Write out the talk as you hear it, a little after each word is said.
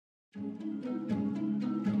I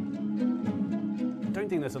don't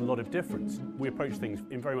think there's a lot of difference. We approach things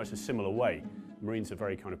in very much a similar way. Marines are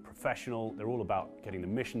very kind of professional, they're all about getting the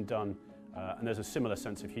mission done, and there's a similar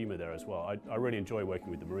sense of humour there as well. I really enjoy working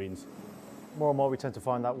with the Marines. More and more we tend to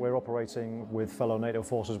find that we're operating with fellow NATO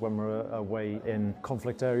forces when we're away in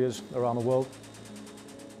conflict areas around the world.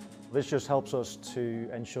 This just helps us to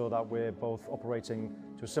ensure that we're both operating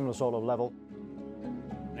to a similar sort of level.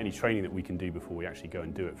 Any training that we can do before we actually go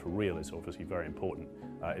and do it for real is obviously very important.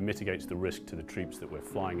 It mitigates the risk to the troops that we're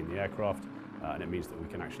flying in the aircraft, and it means that we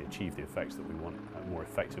can actually achieve the effects that we want more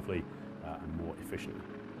effectively and more efficiently.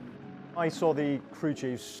 I saw the crew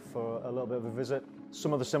chiefs for a little bit of a visit.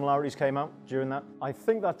 Some of the similarities came out during that. I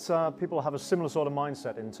think that people have a similar sort of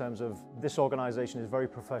mindset in terms of this organisation is very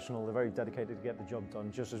professional, they're very dedicated to get the job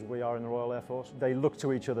done, just as we are in the Royal Air Force. They look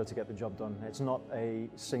to each other to get the job done. It's not a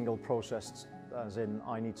single process, as in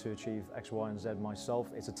I need to achieve X, Y and Z myself.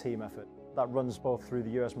 It's a team effort that runs both through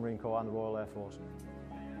the US Marine Corps and the Royal Air Force.